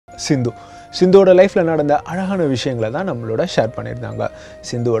சிந்து. சிந்துவோட லைஃப்பில் நடந்த அழகான விஷயங்களை தான் நம்மளோட ஷேர் பண்ணியிருந்தாங்க.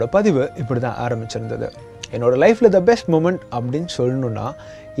 சிந்துவோட பதிவு இப்படி தான் ஆரம்பிச்சிருந்தது. என்னோடய லைஃப்பில் த பெஸ்ட் மூமெண்ட் அப்படின்னு சொல்லணுன்னா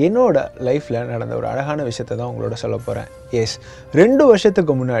என்னோடய லைஃப்பில் நடந்த ஒரு அழகான விஷயத்தை தான் உங்களோட சொல்ல போகிறேன். எஸ், 2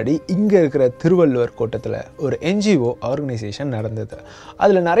 வருஷத்துக்கு முன்னாடி இங்கே இருக்கிற திருவள்ளுவர் கோட்டத்தில் ஒரு NGO ஆர்கனைசேஷன் நடந்தது.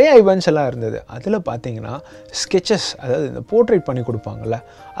 அதில் நிறைய ஈவெண்ட்ஸ் எல்லாம் இருந்தது. அதில் பார்த்தீங்கன்னா ஸ்கெச்சஸ், அதாவது இந்த போர்ட்ரேட் பண்ணி கொடுப்பாங்கள்ல,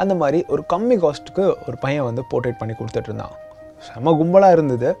 அந்த மாதிரி ஒரு கம்மி காஸ்ட்டுக்கு ஒரு பையன் வந்து போர்ட்ரேட் பண்ணி கொடுத்துட்ருந்தான். செம்ம கும்பலாக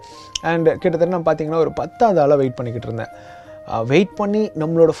இருந்தது. அண்ட் கிட்டத்தட்ட நான் பார்த்தீங்கன்னா ஒரு 10வது ஆளாக வெயிட் பண்ணிக்கிட்டு இருந்தேன். வெயிட் பண்ணி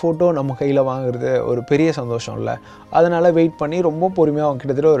நம்மளோட ஃபோட்டோ நம்ம கையில் வாங்குறது ஒரு பெரிய சந்தோஷம் இல்லை. அதனால் வெயிட் பண்ணி ரொம்ப பொறுமையாக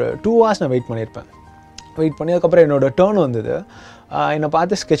கிட்டத்தட்ட ஒரு 2 hours நான் வெயிட் பண்ணியிருப்பேன். வெயிட் பண்ணி அதுக்கப்புறம் என்னோடய டேர்ன் வந்தது. என்னை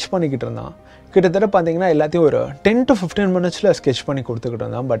பார்த்து ஸ்கெட்ச் பண்ணிக்கிட்டு இருந்தான். கிட்டத்தட்ட பார்த்தீங்கன்னா எல்லாத்தையும் ஒரு 10 to 15 minutes ஸ்கெட்ச் பண்ணி கொடுத்துக்கிட்டு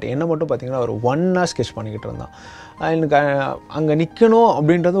இருந்தான். பட் என்ன மட்டும் பார்த்தீங்கன்னா ஒரு 1 hour ஸ்கெட்ச் பண்ணிக்கிட்டு இருந்தான். எனக்கு அங்கே நிற்கணும்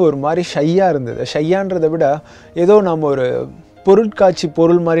அப்படின்றது ஒரு மாதிரி ஷையாக இருந்தது. ஷையான்றதை விட ஏதோ நம்ம ஒரு பொருட்காட்சி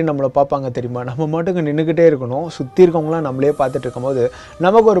பொருள் மாதிரி நம்மளை பார்ப்பாங்க தெரியுமா, நம்ம மட்டும் நின்றுக்கிட்டே இருக்கணும், சுற்றி இருக்கவங்களாம் நம்மளே பார்த்துட்டு இருக்கும்போது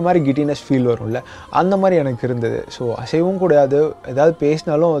நமக்கு ஒரு மாதிரி கிட்டினஸ் ஃபீல் வரும்ல, அந்த மாதிரி எனக்கு இருந்தது. ஸோ அசைவும் கூடாது, ஏதாவது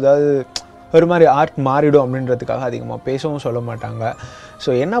பேசினாலும் ஏதாவது ஒரு மாதிரி ஆர்ட் மாறிடும் அப்படின்றதுக்காக அதிகமாக பேசவும் சொல்ல மாட்டாங்க. ஸோ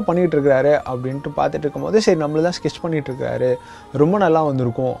என்ன பண்ணிகிட்ருக்கிறாரு அப்படின்ட்டு பார்த்துட்டு இருக்கும்போது சரி நம்மள தான் ஸ்கெட்ச் பண்ணிகிட்ருக்காரு, ரொம்ப நல்லா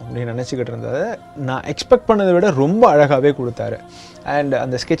வந்திருக்கும் அப்படின்னு நினச்சிக்கிட்டு இருந்தது. நான் எக்ஸ்பெக்ட் பண்ணதை விட ரொம்ப அழகாகவே கொடுத்தாரு. அண்ட்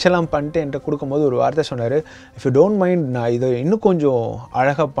அந்த ஸ்கெட்செல்லாம் பண்ணிட்டு என்கிட்ட கொடுக்கும்போது ஒரு வார்த்தை சொன்னார், இஃப் யூ டோன்ட் மைண்ட் நான் இதை இன்னும் கொஞ்சம்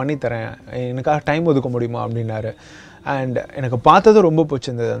அழகாக பண்ணித்தரேன், எனக்காக டைம் ஒதுக்க முடியுமா அப்படின்னாரு. அண்ட் எனக்கு பார்த்ததும் ரொம்ப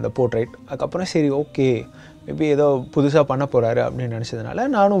பிடிச்சிருந்தது அந்த போர்ட்ரைட். அதுக்கப்புறம் சரி ஓகே, மேபி ஏதோ புதுசாக பண்ண போகிறாரு அப்படின்னு நினச்சதுனால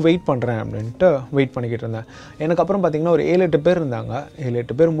நானும் வெயிட் பண்ணுறேன் அப்படின்ட்டு வெயிட் பண்ணிக்கிட்டு இருந்தேன். எனக்கு அப்புறம் பார்த்திங்கன்னா ஒரு 7-8 பேர் இருந்தாங்க.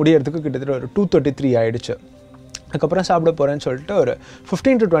 7-8 பேர் முடியறதுக்கு கிட்டத்தட்ட ஒரு 2:33 ஆகிடுச்சு. அதுக்கப்புறம் சாப்பிட போகிறேன்னு சொல்லிட்டு ஒரு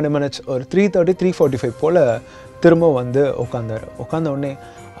 15 to 20 minutes, ஒரு 3:30 3:45 போல் திரும்ப வந்து உட்காந்த உடனே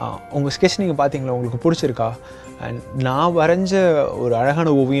உங்கள் ஸ்கெட்ச் நீங்கள் பார்த்தீங்களா, உங்களுக்கு பிடிச்சிருக்கா? அண்ட் நான் வரைஞ்ச ஒரு அழகான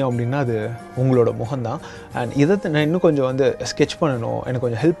ஓவியம் அப்படின்னா அது உங்களோட முகம்தான். அண்ட் இதை நான் இன்னும் கொஞ்சம் வந்து ஸ்கெட்ச் பண்ணணும், எனக்கு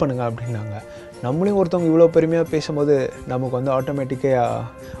கொஞ்சம் ஹெல்ப் பண்ணுங்கள் அப்படின்னாங்க. நம்மளையும் ஒருத்தவங்க இவ்வளோ பெருமையாக பேசும்போது நமக்கு வந்து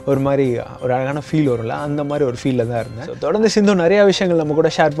ஆட்டோமேட்டிக்காக ஒரு மாதிரி ஒரு அழகான ஃபீல் வரும்ல, அந்த மாதிரி ஒரு ஃபீலில் தான் இருந்தேன். ஸோ தொடர்ந்து சிந்து நிறையா விஷயங்கள் நம்ம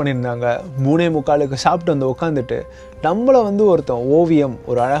கூட ஷேர் பண்ணியிருந்தாங்க. 3:45 சாப்பிட்டு வந்து உட்காந்துட்டு நம்மளை வந்து ஒருத்தன் ஓவியம்,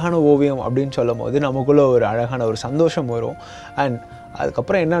 ஒரு அழகான ஓவியம் அப்படின்னு சொல்லும் போது நமக்குள்ளே ஒரு அழகான ஒரு சந்தோஷம் வரும். அண்ட்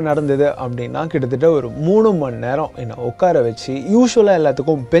அதுக்கப்புறம் என்ன நடந்தது அப்படின்னா கிட்டத்தட்ட ஒரு 3 மணி நேரம் என்னை உட்கார வச்சு, யூஸ்வலாக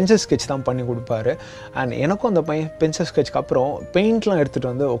எல்லாத்துக்கும் பென்சில் ஸ்கெட்ச் தான் பண்ணி கொடுப்பாரு. அண்ட் எனக்கும் அந்த பையன் பென்சில் ஸ்கெட்ச்க்கு அப்புறம் பெயிண்ட்லாம்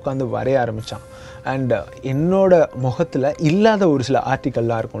எடுத்துகிட்டு வந்து உட்காந்து வரைய ஆரம்பித்தான். அண்ட் என்னோட முகத்தில் இல்லாத ஒரு சில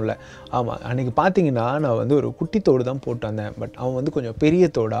ஆர்டிக்கல்லாம் இருக்கும்ல, ஆமாம் அன்றைக்கி பார்த்தீங்கன்னா நான் வந்து ஒரு குட்டி தோடு தான் போட்டு வந்தேன். பட் அவன் வந்து கொஞ்சம் பெரிய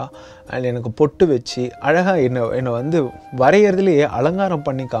தோடா அண்ட் எனக்கு பொட்டு வச்சு அழகாக என்னை வந்து வரைகிறதுலையே அலங்காரம்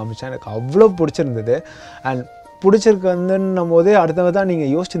பண்ணி காமிச்சான். எனக்கு அவ்வளோ பிடிச்சிருந்தது. அண்ட் பிடிச்சிருக்கு வந்துன்னும் போதே அடுத்தவங்க தான் நீங்கள்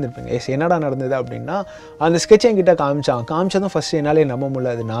யோசிச்சுருந்துருப்பீங்க, எஸ் என்னடா நடந்தது அப்படின்னா, அந்த ஸ்கெட்ச் என்கிட்ட காமிச்சதும் ஃபஸ்ட்டு என்னாலே நம்ப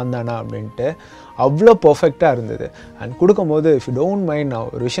முடியல அது நான் தானா அப்படின்ட்டு. அவ்வளோ பர்ஃபெக்டாக இருந்தது. அண்ட் கொடுக்கும்போது இஃப் யூ டோன்ட் மைண்ட் நான்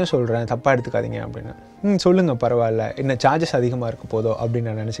ஒரு விஷயம் சொல்கிறேன், தப்பாக எடுத்துக்காதீங்க அப்படின்னு. சொல்லுங்கள் பரவாயில்ல, என்ன சார்ஜஸ் அதிகமாக இருக்க போதோ அப்படின்னு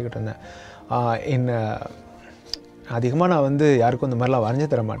நான் நினச்சிக்கிட்டு இருந்தேன். என்ன அதிகமாக நான் வந்து யாருக்கும் இந்த மாதிரிலாம் வரைஞ்சி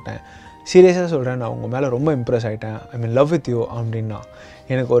தர மாட்டேன், சீரியஸாக சொல்கிறேன், நான் உங்கள் மேலே ரொம்ப இம்ப்ரெஸ் ஆகிட்டேன், ஐ மீன் லவ் வித் யூ அப்படின்னா.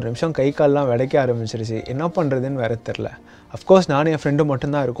 எனக்கு ஒரு நிமிஷம் கை கால்லாம் விடைக்க ஆரம்பிச்சிருச்சு, என்ன பண்ணுறதுன்னு வேறு தெரில. அஃப்கோர்ஸ் நானும் என் ஃப்ரெண்டு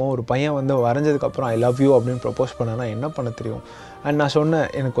மட்டும்தான் இருக்கும். ஒரு பையன் வந்து வரைஞ்சதுக்கப்புறம் ஐ லவ் யூ அப்படின்னு ப்ரப்போஸ் பண்ணனா என்ன பண்ண தெரியும்? அண்ட் நான் சொன்னேன்,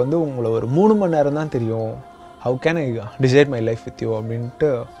 எனக்கு வந்து உங்களை ஒரு 3 மணி நேரம் தான் தெரியும், how can I decide my life with you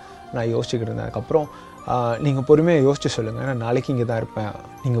அப்படின்ட்டு நான் யோசிச்சுக்கிட்டு இருந்தேன். அதுக்கப்புறம் நீங்கள் பொறுமையாக யோசிச்சு சொல்லுங்கள், நான் நாளைக்கு இங்கே தான் இருப்பேன்,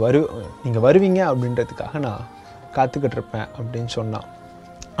 நீங்கள் வருவீங்க அப்படின்றதுக்காக நான் காத்துக்கிட்டு இருப்பேன் அப்படின்னு சொன்னான்.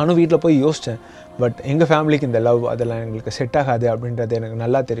 நானும் வீட்டில் போய் யோசித்தேன், பட் எங்கள் ஃபேமிலிக்கு இந்த லவ் அதெல்லாம் எங்களுக்கு செட் ஆகாது அப்படின்றது எனக்கு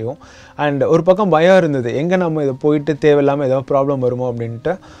நல்லா தெரியும். அண்ட் ஒரு பக்கம் பயம் இருந்தது, எங்கே நம்ம இதை போயிட்டு தேவையில்லாமல் ஏதாவது ப்ராப்ளம் வருமோ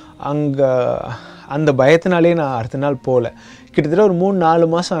அப்படின்ட்டு. அங்கே அந்த பயத்தினாலே நான் அடுத்த நாள் போகல. கிட்டத்தட்ட ஒரு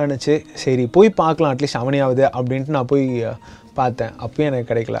 3-4 மாதம் ஆனிச்சு. சரி போய் பார்க்கலாம் அட்லீஸ்ட் அவனையாவது அப்படின்ட்டு நான் போய் பார்த்தேன். அப்பயும் எனக்கு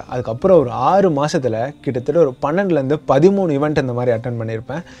கிடைக்கல. அதுக்கப்புறம் ஒரு 6 மாதத்தில் கிட்டத்தட்ட ஒரு 12லேருந்து 13 ஈவெண்ட் இந்த மாதிரி அட்டன்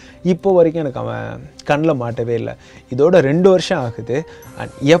பண்ணியிருப்பேன். இப்போ வரைக்கும் எனக்கு அவன் கண்ணில் மாட்டவே இல்லை. இதோட 2 வருஷம் ஆகுது.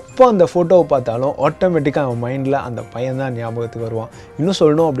 அண்ட் எப்போ அந்த ஃபோட்டோவை பார்த்தாலும் ஆட்டோமேட்டிக்காக அவன் மைண்டில் அந்த பையன் தான் ஞாபகத்துக்கு வருவான். இன்னும்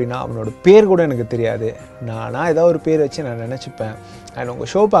சொல்லணும் அப்படின்னா அவனோட பேர் கூட எனக்கு தெரியாது. நான் ஏதாவது ஒரு பேர் வச்சு நான் நினச்சிப்பேன். அண்ட் உங்கள்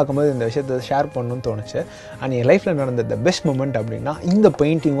ஷோ பார்க்கும்போது இந்த விஷயத்தை ஷேர் பண்ணணும்னு தோணுச்சு. அண்ட் என் லைஃப்பில் நடந்த த பெஸ்ட் மூமெண்ட் அப்படின்னா இந்த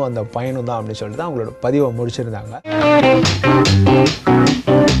பெயிண்டிங்கும் அந்த பையனும் தான் அப்படின்னு சொல்லிட்டு தான் அவங்களோட பதிவை முடிச்சிருந்தாங்க.